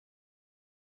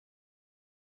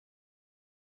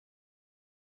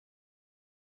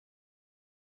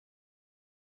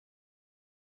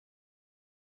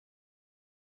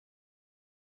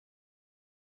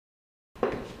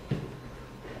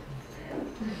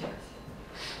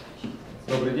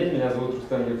Добрый день, меня зовут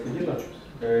Рустем Гайфутдинов.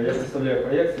 Я представляю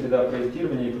проект «Среда,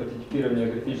 проектирования и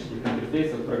прототипирования графических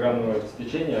интерфейсов программного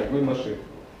обеспечения GUI Machine».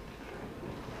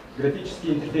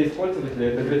 Графический интерфейс пользователя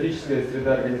 – это графическая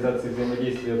среда организации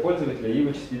взаимодействия пользователя и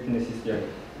вычислительной системы.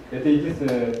 Это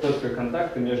единственная точка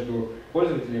контакта между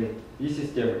пользователем и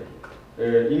системой.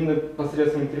 Именно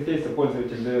посредством интерфейса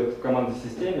пользователь дает команды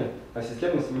системе, а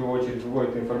система, в свою очередь,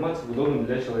 выводит информацию в удобном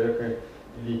для человека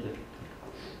виде.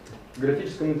 В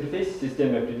графическом интерфейсе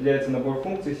системы определяется набор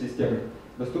функций системы,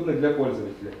 доступных для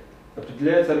пользователя.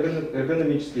 Определяются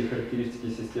эргономические характеристики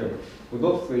системы,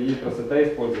 удобство и простота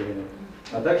использования,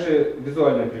 а также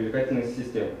визуальная привлекательность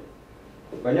системы.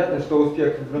 Понятно, что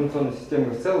успех информационной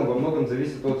системы в целом во многом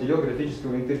зависит от ее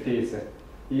графического интерфейса.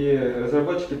 И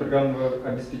разработчики программного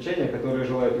обеспечения, которые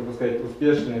желают выпускать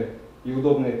успешные и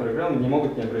удобные программы, не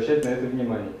могут не обращать на это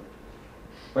внимания.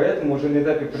 Поэтому уже на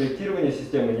этапе проектирования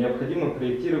системы необходимо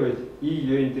проектировать и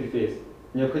ее интерфейс.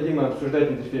 Необходимо обсуждать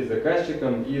интерфейс с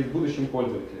заказчиком и с будущим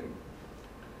пользователем.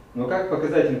 Но как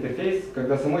показать интерфейс,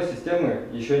 когда самой системы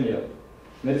еще нет?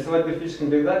 Нарисовать в графическом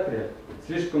редакторе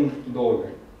слишком долго.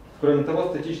 Кроме того,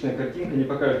 статичная картинка не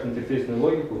покажет интерфейсную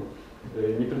логику,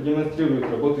 не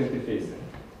продемонстрирует работу интерфейса.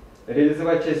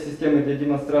 Реализовать часть системы для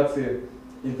демонстрации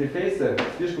интерфейса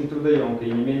слишком трудоемко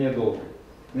и не менее долго.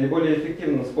 Наиболее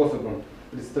эффективным способом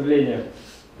представления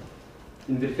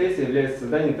интерфейса является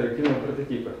создание интерактивного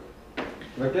прототипа.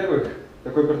 Во-первых,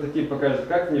 такой прототип покажет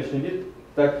как внешний вид,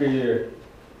 так и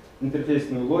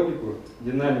интерфейсную логику,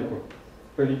 динамику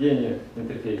поведения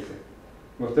интерфейса.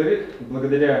 Во-вторых,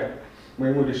 благодаря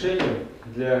моему решению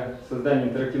для создания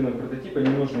интерактивного прототипа не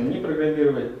нужно ни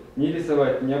программировать, ни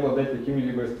рисовать, ни обладать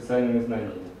какими-либо специальными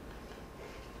знаниями.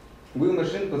 GUI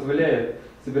Machine позволяет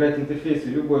собирать интерфейсы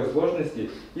любой сложности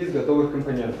из готовых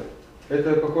компонентов.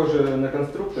 Это похоже на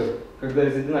конструктор, когда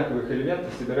из одинаковых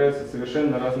элементов собираются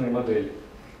совершенно разные модели.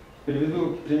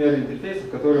 Приведу примеры интерфейсов,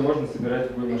 которые можно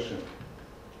собирать в GUI Machine.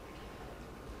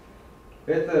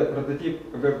 Это прототип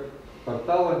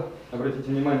веб-портала.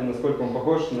 Обратите внимание, насколько он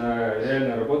похож на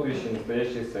реально работающий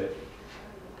настоящий сайт.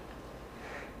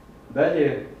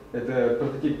 Далее, это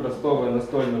прототип простого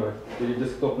настольного или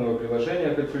десктопного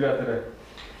приложения калькулятора.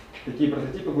 Такие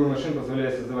прототипы GUI Machine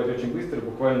позволяют создавать очень быстро,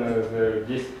 буквально за 10-20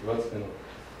 минут.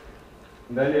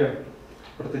 Далее,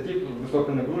 прототип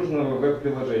высоконагруженного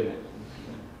веб-приложения.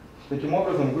 Таким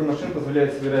образом, GUI Machine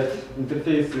позволяет собирать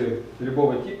интерфейсы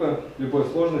любого типа, любой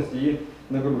сложности и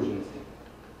нагруженности.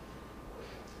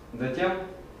 Затем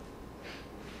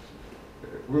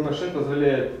GUI Machine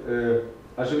позволяет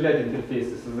оживлять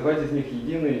интерфейсы, создавать из них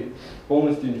единый,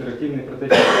 полностью интерактивный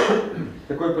прототип.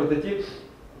 Такой прототип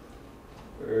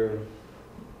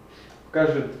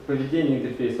покажет поведение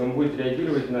интерфейса, он будет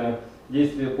реагировать на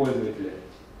действия пользователя.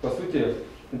 По сути,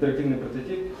 интерактивный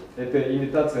прототип – это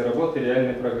имитация работы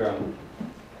реальной программы.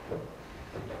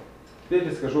 Теперь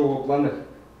расскажу о планах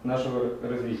нашего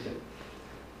развития.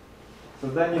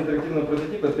 Создание интерактивного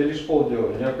прототипа – это лишь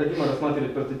полдела. Необходимо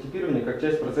рассматривать прототипирование как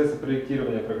часть процесса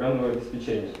проектирования программного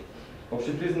обеспечения.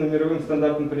 Общепризнанным мировым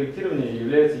стандартом проектирования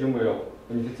является U.М.Н.И.К,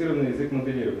 унифицированный язык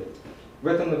моделирования. В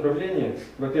этом направлении,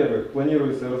 во-первых,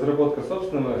 планируется разработка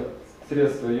собственного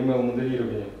средства U.М.Н.И.К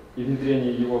моделирования и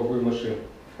внедрение его в GUI Machine.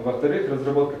 А во-вторых,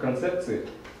 разработка концепции,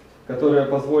 которая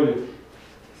позволит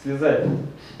связать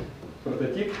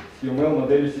прототип с U.М.Н.И.К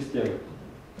моделью системы.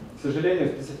 К сожалению,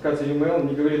 спецификация U.М.Н.И.К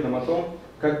не говорит нам о том,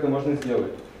 как это можно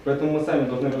сделать. Поэтому мы сами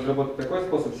должны разработать такой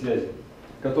способ связи,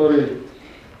 который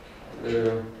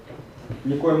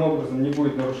никоим образом не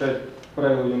будет нарушать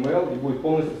правила U.М.Н.И.К и будет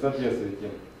полностью соответствовать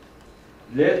им.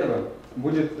 Для этого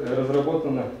будет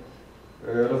разработано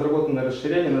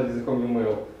расширение над языком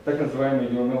U.М.Н.И.К, так называемый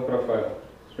U.М.Н.И.К профайл.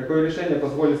 Такое решение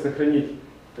позволит сохранить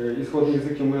исходный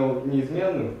язык U.М.Н.И.К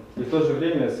неизменным и в то же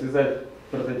время связать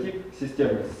прототип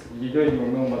системы с ее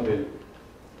U.М.Н.И.К моделью.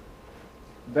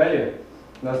 Далее,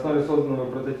 на основе созданного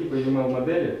прототипа U.М.Н.И.К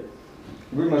модели,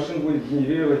 GUI Machine будет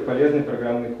генерировать полезный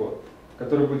программный код,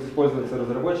 который будет использоваться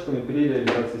разработчиками при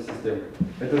реализации системы.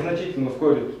 Это значительно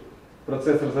ускорит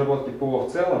процесс разработки ПО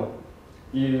в целом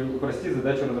и упростит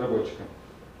задачу разработчика.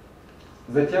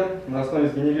 Затем, на основе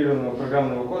сгенерированного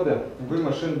программного кода, GUI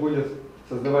Machine будет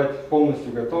создавать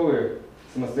полностью готовые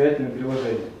самостоятельные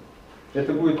приложения.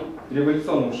 Это будет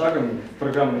революционным шагом в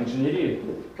программной инженерии,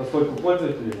 поскольку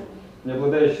пользователи, не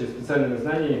обладающие специальными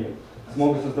знаниями,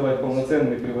 смогут создавать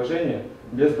полноценные приложения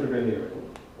без программирования.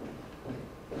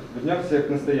 Вернемся к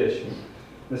настоящему.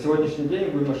 На сегодняшний день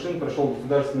GUI Machine прошел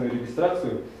государственную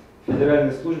регистрацию в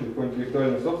Федеральной службе по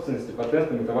интеллектуальной собственности,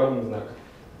 патентам и товарным знакам.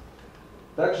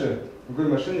 Также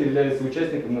GUI Machine является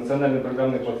участником национальной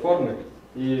программной платформы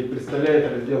и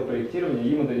представляет раздел проектирования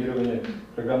и моделирования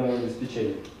программного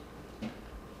обеспечения.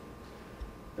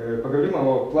 Поговорим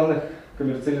о планах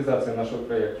коммерциализации нашего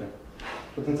проекта.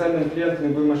 Потенциальными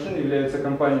клиентами GUI Machine являются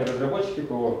компании-разработчики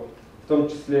ПО, в том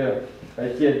числе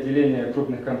IT-отделения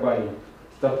крупных компаний,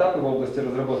 стартапы в области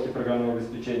разработки программного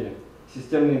обеспечения,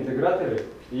 системные интеграторы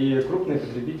и крупные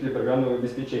потребители программного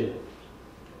обеспечения.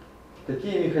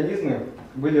 Какие механизмы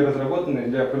были разработаны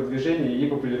для продвижения и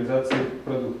популяризации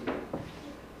продукта?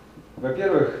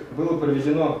 Во-первых, было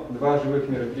проведено 2 живых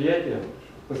мероприятия,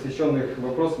 посвященных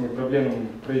вопросам и проблемам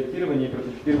проектирования и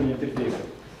прототипирования интерфейсов.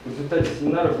 В результате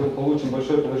семинаров был получен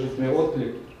большой положительный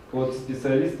отклик от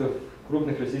специалистов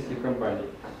крупных российских компаний.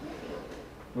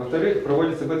 Во-вторых,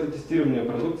 проводится бета-тестирование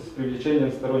продукта с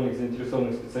привлечением сторонних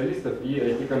заинтересованных специалистов и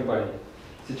IT-компаний.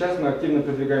 Сейчас мы активно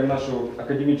продвигаем нашу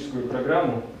академическую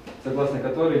программу, согласно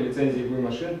которой лицензии GUI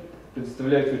Machine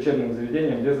предоставляются учебным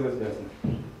заведениям безвозмездно.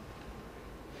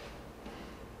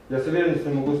 Я с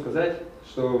уверенностью могу сказать,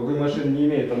 что GUI Machine не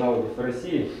имеет аналогов в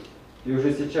России и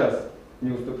уже сейчас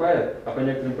не уступает, а по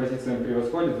некоторым позициям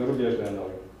превосходит зарубежные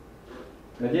аналоги.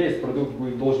 Надеюсь, продукт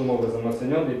будет должным образом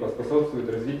оценен и поспособствует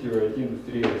развитию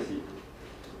IT-индустрии России.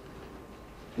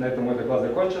 На этом мой доклад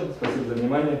закончен. Спасибо за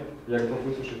внимание. Я готов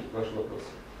выслушать ваши вопросы.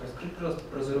 Расскажите, пожалуйста,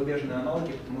 про зарубежные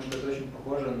аналоги, потому что это очень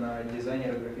похоже на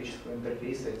дизайнера графического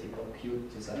интерфейса, типа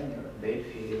Qt-дизайнер,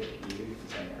 Delphi или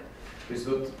дизайнер. То есть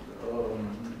вот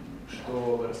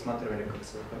что вы рассматривали как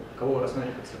своих, кого вы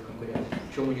рассматривали как своих конкурентов?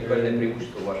 В чем уникальное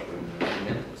преимущество вашего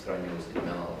инструмента по сравнению с этими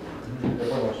аналогами? Я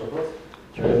понял ваш вопрос.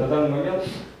 На данный момент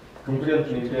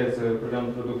конкурентами является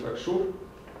программный продукт Axure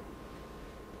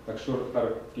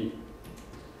RP,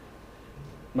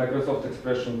 Microsoft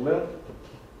Expression Blend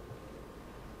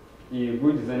и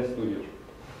GUI Design Studio.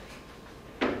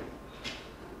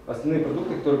 Основные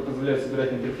продукты, которые позволяют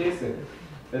собирать интерфейсы,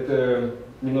 это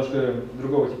немножко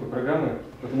другого типа программы,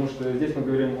 потому что здесь мы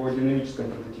говорим о динамическом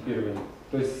прототипировании.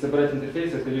 То есть собрать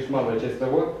интерфейсы — это лишь малая часть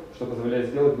того, что позволяет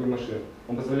сделать GUI Machine.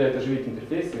 Он позволяет оживить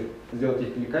интерфейсы, сделать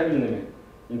их кликабельными,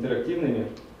 интерактивными,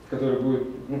 которые будут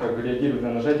реагировать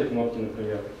на нажатие кнопки,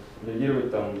 например,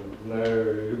 реагировать на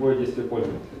любое действие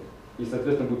пользователя. И,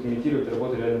 соответственно, будут имитировать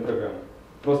работу реальной программы.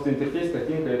 Просто интерфейс,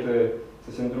 картинка — это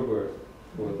совсем другое.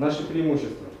 Вот. Наши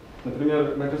преимущества.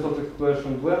 Например, Microsoft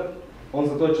Expression Blend, он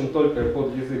заточен только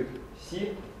под язык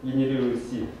C, генерирует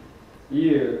C,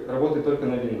 и работает только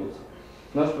на Windows.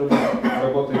 Наш продукт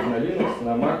работает на Linux,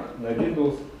 на Mac, на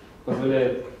Windows,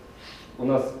 позволяет, у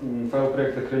нас файл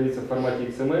проекта хранится в формате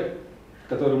XML,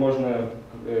 который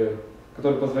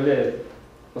позволяет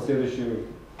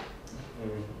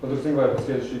подразумевает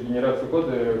последующую генерацию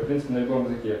кода, в принципе, на любом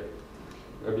языке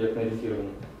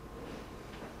объектно-ориентированном.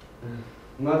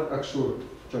 Над Axure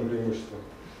в чем преимущество?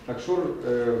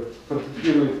 Axure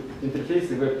прототипирует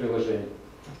интерфейсы веб-приложений,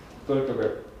 только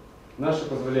веб. Наши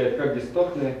позволяет как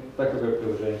десктопные, так и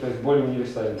веб-приложения, то есть более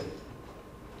универсальные.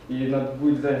 И над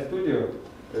GUI Design Studio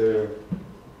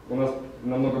у нас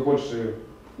намного больше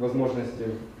возможностей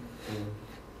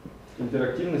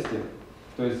интерактивности,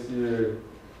 то есть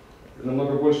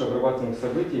намного больше обрабатываемых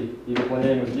событий и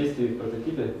выполняемых действий в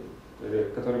прототипе,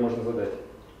 которые можно задать.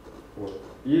 Вот.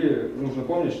 И нужно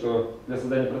помнить, что для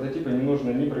создания прототипа не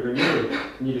нужно ни программировать,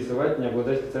 ни рисовать, ни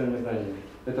обладать специальными знаниями.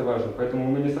 Это важно. Поэтому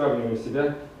мы не сравниваем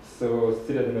себя с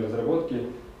средами разработки,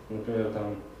 например,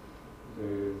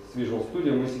 с Visual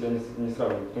Studio мы себя не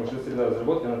сравниваем, потому что среда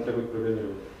разработки, она требует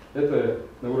программирования. Это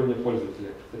на уровне пользователя.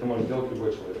 Это может делать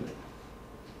любой человек.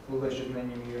 Обладающий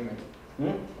знаниями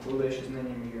U.М.Н.И.К. Обладающий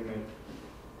знаниями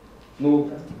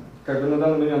U.М.Н.И.К. На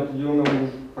данный момент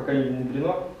U.М.Н.И.К. пока не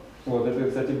внедрено. Вот, это,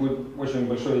 кстати, будет очень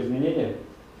большое изменение,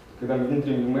 когда мы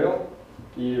внедрим email,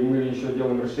 и мы еще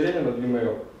делаем расширение над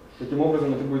email. Таким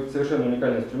образом, это будет совершенно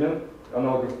уникальный инструмент,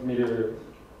 аналогов в мире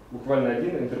буквально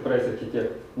один, Enterprise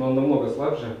Architect, но он намного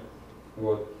слабже,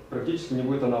 вот, практически не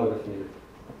будет аналогов в мире.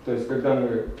 То есть, когда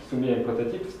мы сумеем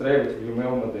прототип встраивать в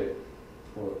email модель.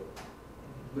 Вот.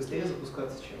 Быстрее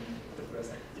запускаться, чем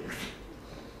Enterprise Architect.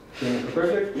 Чем какой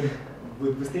объект?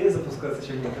 Будет быстрее запускаться,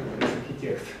 чем Enterprise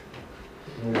Architect.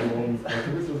 Он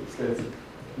быстро запускается.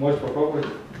 Можешь попробовать.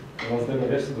 У нас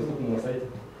демо-версия доступна на сайте.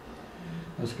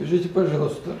 Скажите,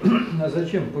 пожалуйста, а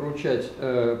зачем поручать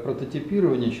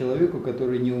прототипирование человеку,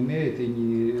 который не умеет и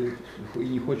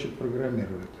не хочет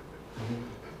программировать?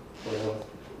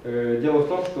 Дело в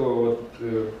том, что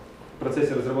в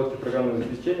процессе разработки программного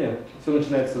обеспечения все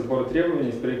начинается со сбора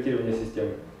требований, с проектирования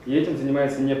системы. И этим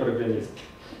занимается не программист.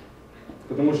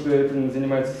 Потому что этим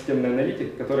занимается системный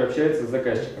аналитик, который общается с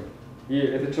заказчиком. И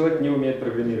этот человек не умеет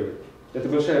программировать. Это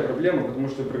большая проблема, потому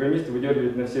что программисты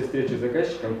выдергивают на все встречи с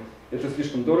заказчиком. Это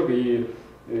слишком дорого и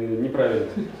неправильно,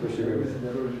 вообще говоря.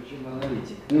 Дороже, чем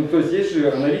аналитик. Ну, то есть есть же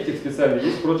аналитик специальный,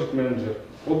 есть project менеджер.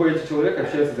 Оба эти человека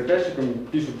общаются с заказчиком,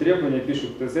 пишут требования,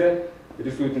 пишут ТЗ,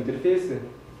 рисуют интерфейсы,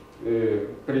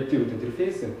 проектируют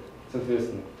интерфейсы,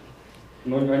 соответственно.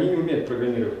 Но они не умеют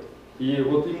программировать. И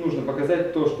вот им нужно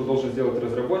показать то, что должен сделать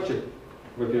разработчик,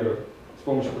 во-первых, с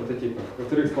помощью прототипа.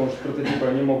 Во-вторых, с помощью прототипа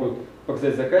они могут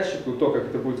показать заказчику то, как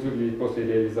это будет выглядеть после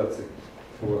реализации.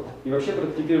 Вот. И вообще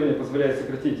прототипирование позволяет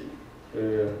сократить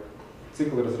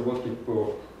цикл разработки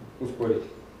ПО, ускорить.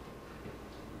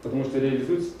 Потому что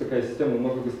реализуется такая система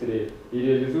намного быстрее. И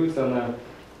реализуется она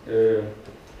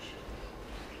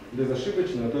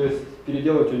безошибочно, то есть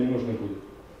переделать ее не нужно будет.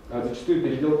 А зачастую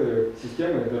переделка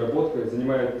системы, доработка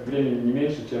занимает времени не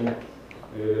меньше, чем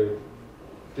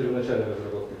первоначальная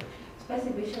разработка.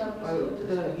 Спасибо. Еще вопрос?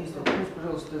 Да, есть вопрос,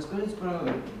 пожалуйста. Скажите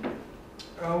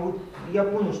вот я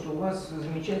понял, что у вас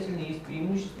замечательные есть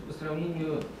преимущества по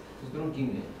сравнению с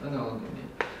другими аналогами.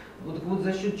 Вот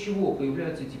за счет чего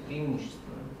появляются эти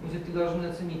преимущества? Мы все-таки должны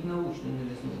оценить научную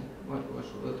новизну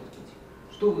вашего прототипа.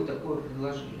 Что вы такое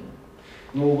предложили?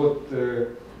 Ну вот...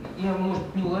 Я,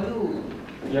 может, не уловил.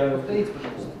 Повторите,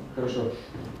 пожалуйста. Хорошо.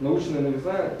 Научная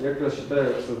новизна, я как раз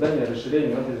считаю создание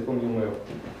расширения над языком U.М.Н.И.К.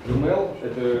 U.М.Н.И.К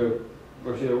это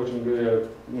вообще, очень говоря,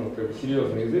 как бы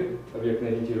серьезный язык,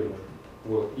 объектно-ориентированный.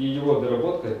 Вот. И его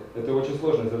доработка – это очень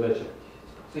сложная задача.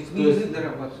 То есть вы язык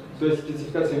дорабатываете? То есть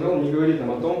спецификация U.М.Н.И.К не говорит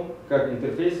нам о том, как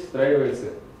интерфейс встраивается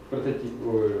в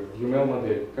U.М.Н.И.К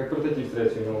модель, как прототип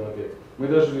встраивается в U.М.Н.И.К модель. Мы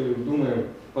даже думаем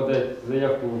подать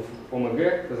заявку в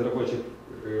ОМГ, разработчику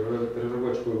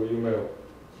U.М.Н.И.К,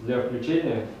 для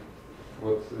включения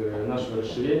нашего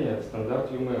расширения в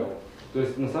стандарт U.М.Н.И.К. То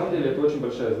есть на самом деле это очень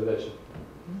большая задача.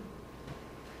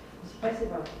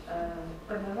 Спасибо.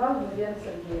 Программа Сергеевна.